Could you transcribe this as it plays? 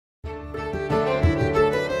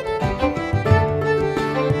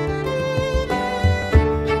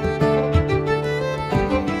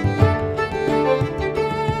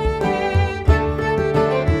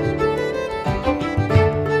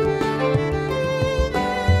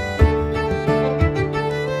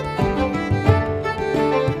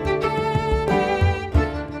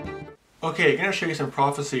Okay, I'm going to show you some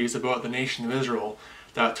prophecies about the nation of Israel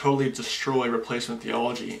that totally destroy replacement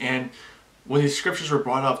theology. And when these scriptures were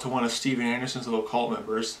brought up to one of Steven Anderson's little cult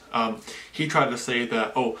members, he tried to say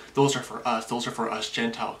that, oh, those are for us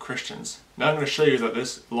Gentile Christians. Now I'm going to show you that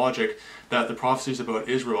this logic, that the prophecies about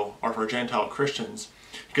Israel are for Gentile Christians,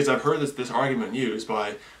 because I've heard this argument used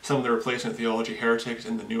by some of the replacement theology heretics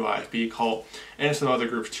in the new IFB cult, and some other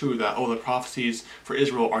groups too, that, oh, the prophecies for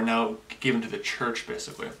Israel are now given to the church,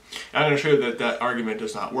 basically. And I'm going to show you that that argument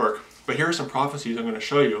does not work. But here are some prophecies I'm going to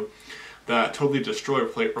show you that totally destroy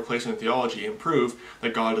replacement theology and prove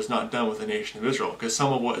that God is not done with the nation of Israel, because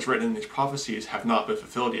some of what is written in these prophecies have not been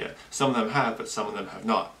fulfilled yet. Some of them have, but some of them have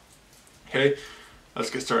not. Okay, let's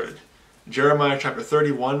get started. Jeremiah chapter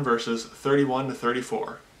 31, verses 31 to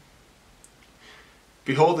 34.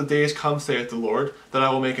 Behold, the days come, saith the Lord, that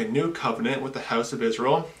I will make a new covenant with the house of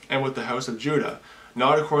Israel and with the house of Judah,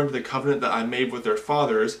 not according to the covenant that I made with their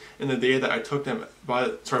fathers in the day that I took them by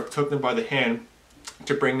the hand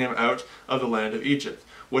to bring them out of the land of Egypt,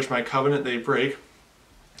 which my covenant they break,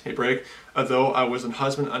 although I was an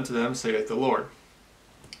husband unto them, saith the Lord.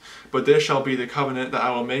 But this shall be the covenant that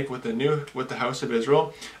I will make with the house of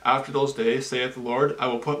Israel. After those days, saith the Lord, I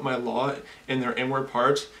will put my law in their inward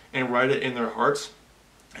parts, and write it in their hearts.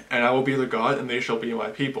 And I will be their God, and they shall be my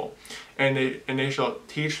people. And they shall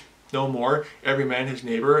teach no more every man his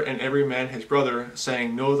neighbor, and every man his brother,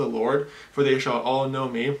 saying, Know the Lord, for they shall all know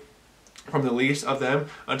me, from the least of them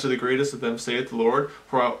unto the greatest of them, saith the Lord.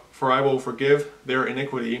 For I will forgive their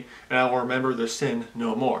iniquity, and I will remember their sin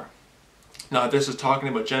no more. Now, this is talking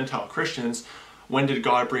about Gentile Christians. When did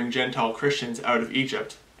God bring Gentile Christians out of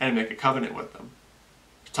Egypt and make a covenant with them?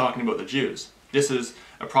 It's talking about the Jews. This is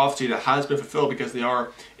a prophecy that has been fulfilled because they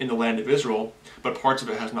are in the land of Israel, but parts of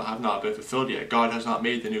it have not been fulfilled yet. God has not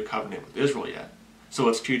made the new covenant with Israel yet. So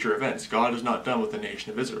it's future events. God is not done with the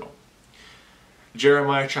nation of Israel.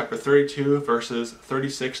 Jeremiah chapter 32, verses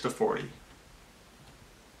 36 to 40.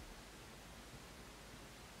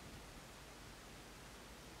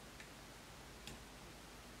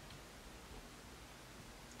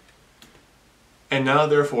 And now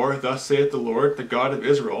therefore, thus saith the Lord, the God of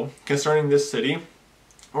Israel, concerning this city,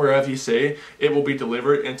 whereof ye say, It will be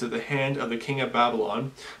delivered into the hand of the king of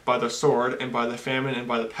Babylon, by the sword, and by the famine, and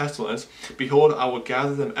by the pestilence. Behold, I will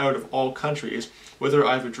gather them out of all countries, whither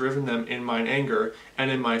I have driven them in mine anger,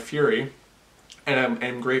 and in my fury,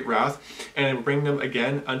 and great wrath, and bring them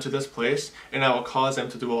again unto this place, and I will cause them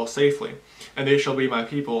to dwell safely. And they shall be my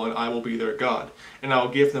people, and I will be their God. And I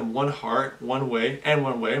will give them one heart, one way,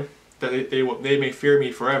 that they may fear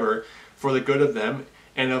me forever, for the good of them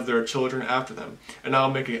and of their children after them. And I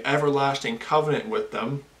will make an everlasting covenant with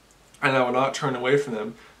them, and I will not turn away from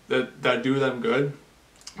them that do them good,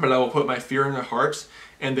 but I will put my fear in their hearts,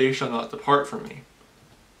 and they shall not depart from me.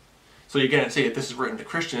 So again, say if this is written to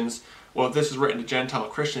Christians, well, if this is written to Gentile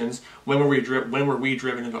Christians, when were we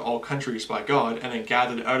driven into all countries by God, and then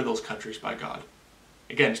gathered out of those countries by God?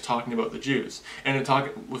 Again, it's talking about the Jews. And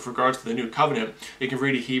with regards to the new covenant, you can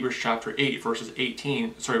read Hebrews chapter 8, verse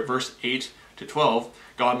 8 to 12.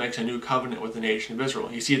 God makes a new covenant with the nation of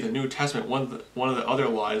Israel. You see, the New Testament, one of the other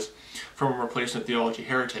lies from replacement theology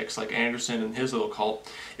heretics like Anderson and his little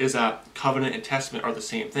cult is that covenant and testament are the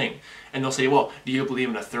same thing. And they'll say, well, do you believe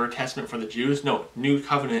in a third testament for the Jews? No, New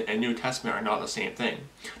Covenant and New Testament are not the same thing.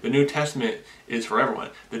 The New Testament is for everyone.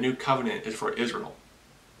 The New Covenant is for Israel.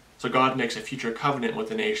 So God makes a future covenant with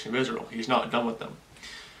the nation of Israel. He's not done with them.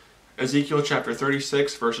 Ezekiel chapter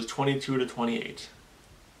 36, verses 22 to 28.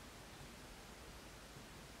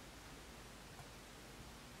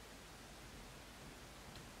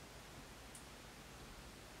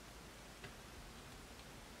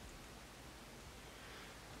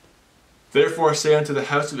 Therefore say unto the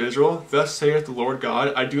house of Israel, Thus saith the Lord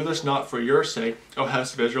God, I do this not for your sake, O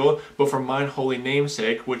house of Israel, but for mine holy name's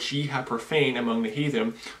sake, which ye have profaned among the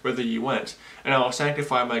heathen, whither ye went. And I will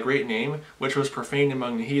sanctify my great name, which was profaned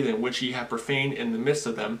among the heathen, which ye have profaned in the midst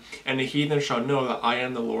of them. And the heathen shall know that I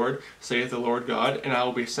am the Lord, saith the Lord God, and I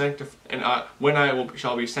will be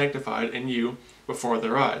shall be sanctified in you before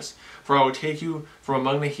their eyes. For I will take you from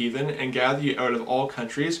among the heathen, and gather you out of all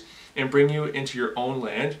countries, and bring you into your own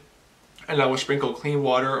land. And I will sprinkle clean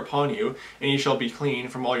water upon you, and ye shall be clean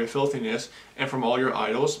from all your filthiness, and from all your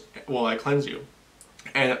idols will I cleanse you.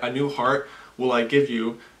 And a new heart will I give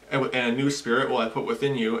you, and a new spirit will I put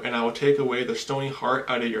within you, and I will take away the stony heart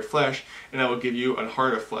out of your flesh, and I will give you an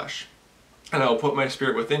heart of flesh. And I will put my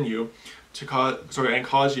spirit within you, and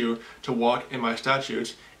cause you to walk in my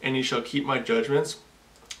statutes, and ye shall keep my judgments,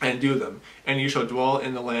 and do them. And ye shall dwell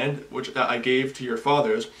in the land which I gave to your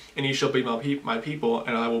fathers, and ye shall be my people,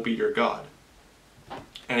 and I will be your God.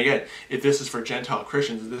 And again, if this is for Gentile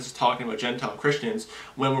Christians, if this is talking about Gentile Christians,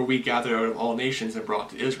 when were we gathered out of all nations and brought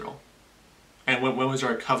to Israel? And when was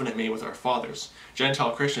our covenant made with our fathers?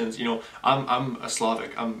 Gentile Christians, you know, I'm a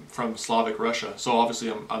Slavic. I'm from Slavic Russia, so obviously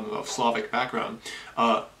I'm of Slavic background.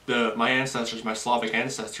 My ancestors, my Slavic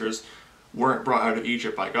ancestors, weren't brought out of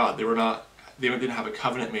Egypt by God. They didn't have a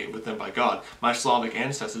covenant made with them by God. My Slavic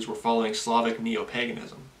ancestors were following Slavic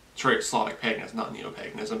neo-paganism. Sorry, Slavic paganism, not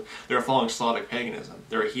neo-paganism. They were following Slavic paganism.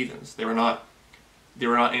 They were heathens. They were not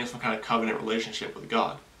in some kind of covenant relationship with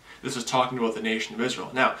God. This is talking about the nation of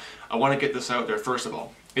Israel. Now, I want to get this out there first of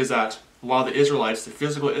all, is that while the Israelites, the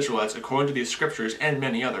physical Israelites, according to these scriptures and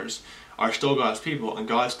many others, are still God's people and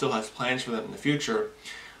God still has plans for them in the future,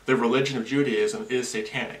 the religion of Judaism is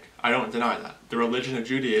satanic. I don't deny that. The religion of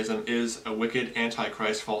Judaism is a wicked,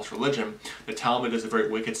 antichrist, false religion. The Talmud is a very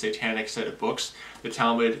wicked, satanic set of books. The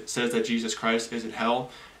Talmud says that Jesus Christ is in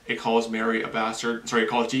hell. It calls Mary a bastard. Sorry, it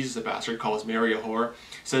calls Jesus a bastard. It calls Mary a whore. It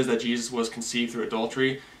says that Jesus was conceived through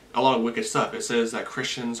adultery. A lot of wicked stuff. It says that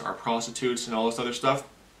Christians are prostitutes and all this other stuff.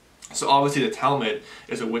 So obviously the Talmud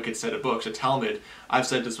is a wicked set of books. The Talmud, I've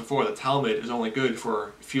said this before, the Talmud is only good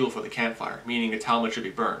for fuel for the campfire, meaning the Talmud should be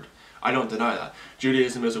burned. I don't deny that.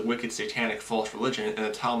 Judaism is a wicked, satanic, false religion, and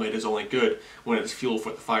the Talmud is only good when it's fuel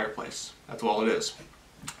for the fireplace. That's all it is.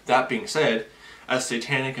 That being said, as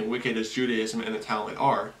satanic and wicked as Judaism and the Talmud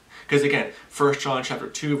are, because again, 1 John chapter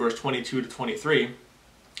 2, verse 22 to 23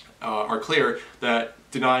 are clear that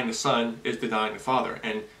denying the Son is denying the Father,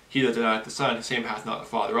 and he that denieth the Son, the same hath not the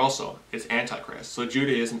Father also. It's Antichrist. So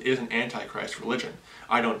Judaism is an Antichrist religion.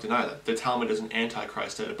 I don't deny that. The Talmud is an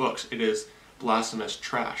Antichrist set of books. It is blasphemous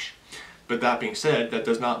trash. But that being said, that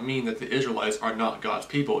does not mean that the Israelites are not God's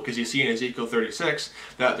people, because you see in Ezekiel 36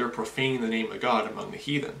 that they're profaning the name of God among the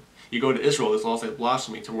heathen. You go to Israel, there's laws like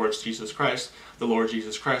blasphemy towards Jesus Christ, the Lord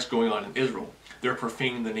Jesus Christ, going on in Israel. They're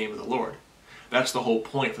profaning the name of the Lord. That's the whole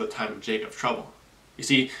point for the time of Jacob's trouble. You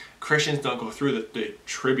see, Christians don't go through the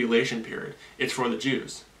tribulation period. It's for the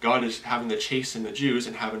Jews. God is having to chasten the Jews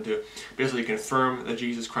and having to basically confirm that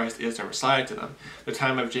Jesus Christ is their Messiah to them. The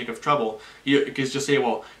time of Jacob's trouble, you can just say,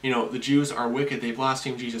 well, you know, the Jews are wicked, they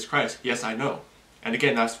blaspheme Jesus Christ. Yes, I know. And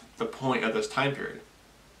again, that's the point of this time period.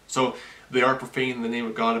 So they are profaning the name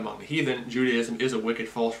of God among the heathen. Judaism is a wicked,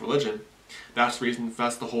 false religion. That's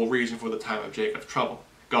the whole reason for the time of Jacob's trouble.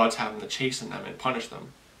 God's having to chasten them and punish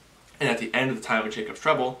them. And at the end of the time of Jacob's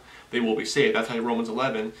trouble, they will be saved. That's how Romans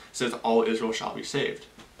 11 says all Israel shall be saved.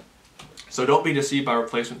 So don't be deceived by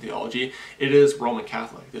replacement theology. It is Roman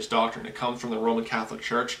Catholic, this doctrine. It comes from the Roman Catholic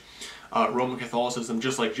Church. Roman Catholicism,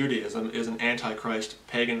 just like Judaism, is an antichrist,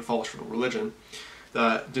 pagan, false religion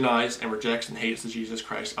that denies and rejects and hates the Jesus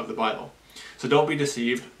Christ of the Bible. So don't be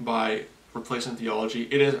deceived by replacement theology.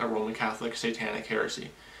 It is a Roman Catholic satanic heresy.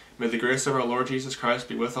 May the grace of our Lord Jesus Christ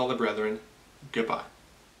be with all the brethren. Goodbye.